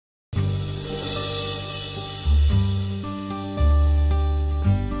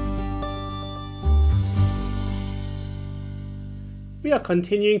We are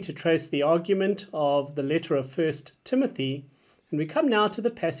continuing to trace the argument of the letter of 1 Timothy, and we come now to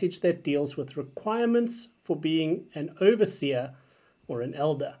the passage that deals with requirements for being an overseer or an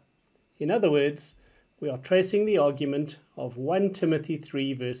elder. In other words, we are tracing the argument of 1 Timothy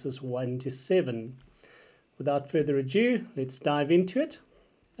 3 verses 1 to 7. Without further ado, let's dive into it.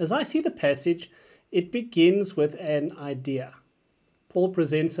 As I see the passage, it begins with an idea. Paul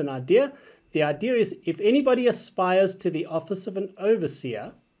presents an idea. The idea is if anybody aspires to the office of an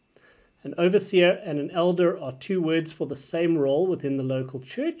overseer and an elder are two words for the same role within the local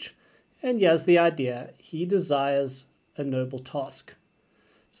church, and here's the idea, he desires a noble task.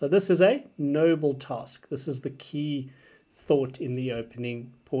 So this is a noble task. This is the key thought in the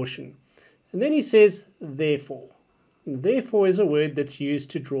opening portion. And then he says, therefore. Therefore is a word that's used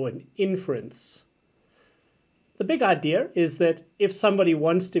to draw an inference. The big idea is that if somebody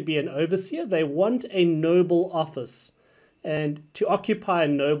wants to be an overseer, they want a noble office. And to occupy a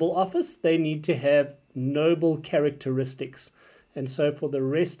noble office, they need to have noble characteristics. And so for the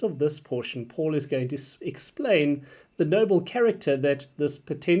rest of this portion, Paul is going to explain the noble character that this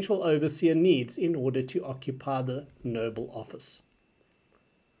potential overseer needs in order to occupy the noble office.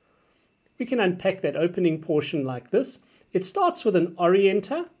 We can unpack that opening portion like this. It starts with an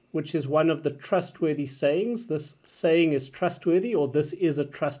orienter, which is one of the trustworthy sayings. This saying is trustworthy, or this is a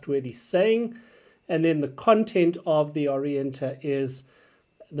trustworthy saying. And then the content of the orienter is,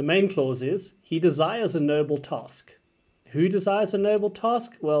 the main clause is, he desires a noble task. Who desires a noble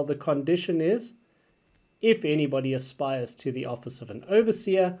task? Well, the condition is, if anybody aspires to the office of an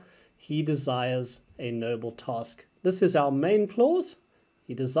overseer, he desires a noble task. This is our main clause.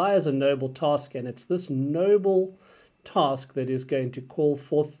 He desires a noble task, and it's this noble task that is going to call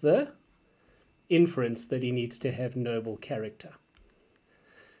forth the inference that he needs to have noble character.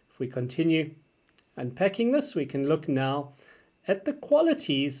 If we continue unpacking this, we can look now at the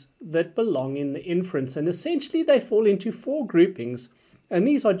qualities that belong in the inference, and essentially they fall into four groupings, and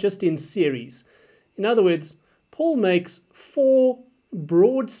these are just in series. In other words, Paul makes four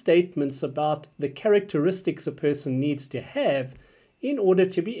broad statements about the characteristics a person needs to have in order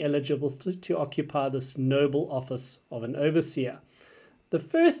to be eligible to occupy this noble office of an overseer. The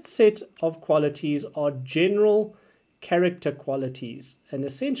first set of qualities are general character qualities, and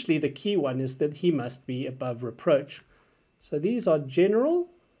essentially the key one is that he must be above reproach. So these are general,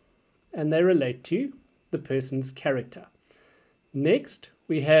 and they relate to the person's character. Next,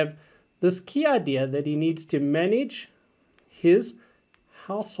 we have this key idea that he needs to manage his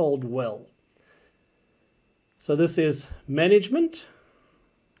household well. So this is management,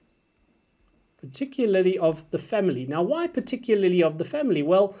 particularly of the family. Now, why particularly of the family?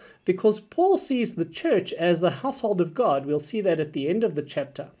 Well, because Paul sees the church as the household of God. We'll see that at the end of the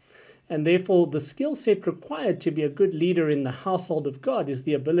chapter. And therefore, the skill set required to be a good leader in the household of God is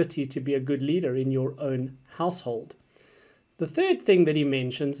the ability to be a good leader in your own household. The third thing that he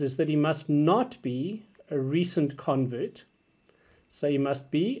mentions is that he must not be a recent convert. So he must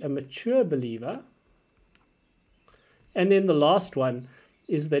be a mature believer. And then the last one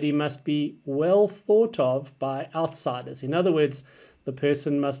is that he must be well thought of by outsiders. In other words, the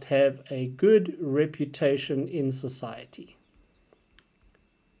person must have a good reputation in society.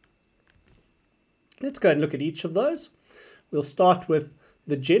 Let's go and look at each of those. We'll start with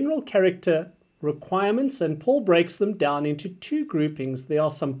the general character requirements, and Paul breaks them down into two groupings. There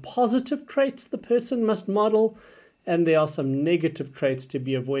are some positive traits the person must model, and there are some negative traits to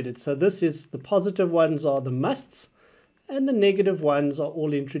be avoided. So this is, the positive ones are the musts, and the negative ones are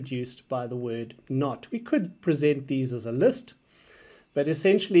all introduced by the word not. We could present these as a list, but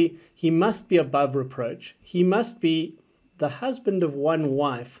essentially he must be above reproach. He must be the husband of one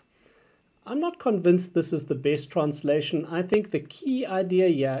wife. I'm not convinced this is the best translation. I think the key idea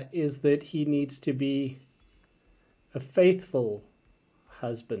here is that he needs to be a faithful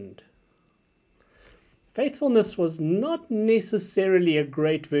husband. Faithfulness was not necessarily a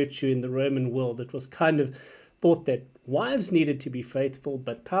great virtue in the Roman world. It was kind of thought that wives needed to be faithful,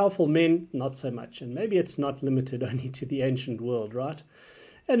 but powerful men, not so much. And maybe it's not limited only to the ancient world, right?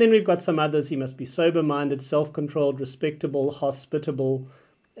 And then we've got some others. He must be sober-minded, self-controlled, respectable, hospitable,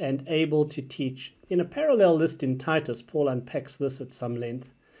 and able to teach. In a parallel list in Titus, Paul unpacks this at some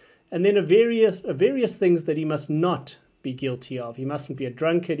length. And then various things that he must not be guilty of. He mustn't be a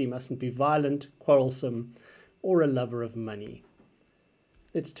drunkard, he mustn't be violent, quarrelsome, or a lover of money.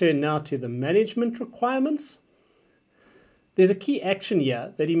 Let's turn now to the management requirements. There's a key action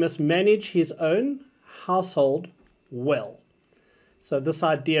here that he must manage his own household well. So this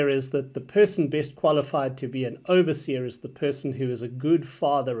idea is that the person best qualified to be an overseer is the person who is a good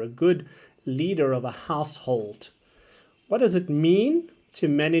father, a good leader of a household. What does it mean to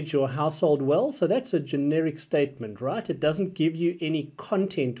manage your household well? So that's a generic statement, right? It doesn't give you any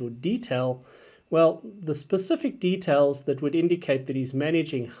content or detail. Well, the specific details that would indicate that he's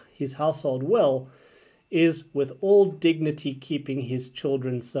managing his household well is with all dignity keeping his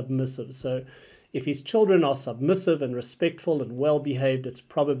children submissive. So if his children are submissive and respectful and well behaved, it's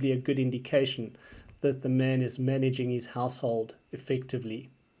probably a good indication that the man is managing his household effectively.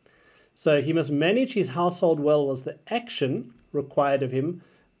 So he must manage his household well was the action required of him.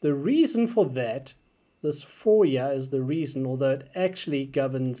 The reason for that, this for here is the reason, although it actually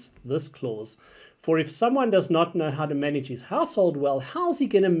governs this clause. For if someone does not know how to manage his household well, how's he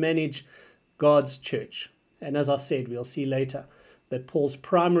going to manage God's church? And as I said, we'll see later that Paul's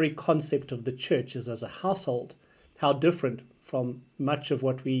primary concept of the church is as a household. How different from much of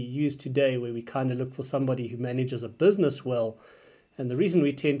what we use today, where we kind of look for somebody who manages a business well. And the reason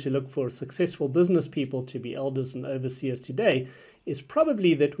we tend to look for successful business people to be elders and overseers today is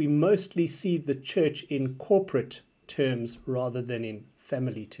probably that we mostly see the church in corporate terms rather than in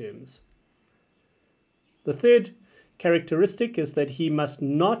family terms. The third characteristic is that he must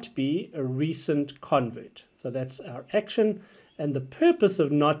not be a recent convert. So that's our action. And the purpose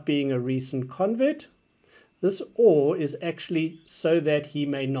of not being a recent convert, this or is actually so that he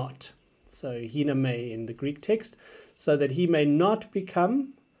may not. So hiname in the Greek text, so that he may not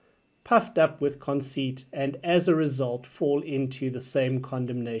become puffed up with conceit and as a result fall into the same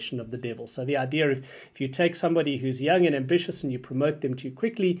condemnation of the devil. So the idea, if you take somebody who's young and ambitious and you promote them too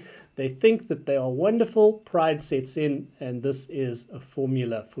quickly, they think that they are wonderful, pride sets in, and this is a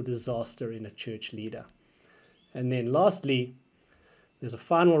formula for disaster in a church leader. And then lastly, there's a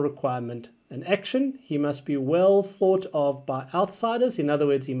final requirement, an action. He must be well thought of by outsiders. In other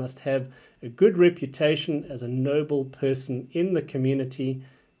words, he must have a good reputation as a noble person in the community.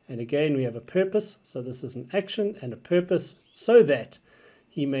 And again, we have a purpose. So this is an action and a purpose so that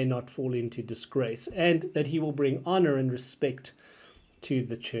he may not fall into disgrace and that he will bring honor and respect to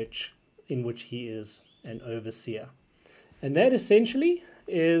the church in which he is an overseer. And that essentially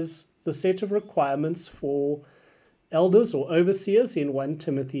is the set of requirements for elders or overseers in 1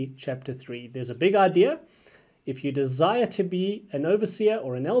 Timothy chapter 3. There's a big idea. If you desire to be an overseer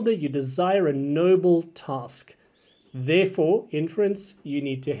or an elder, you desire a noble task. Therefore, inference, you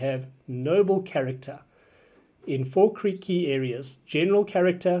need to have noble character in 4 key areas: general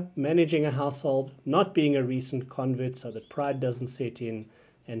character, managing a household, not being a recent convert so that pride doesn't set in,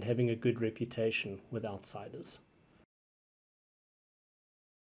 and having a good reputation with outsiders.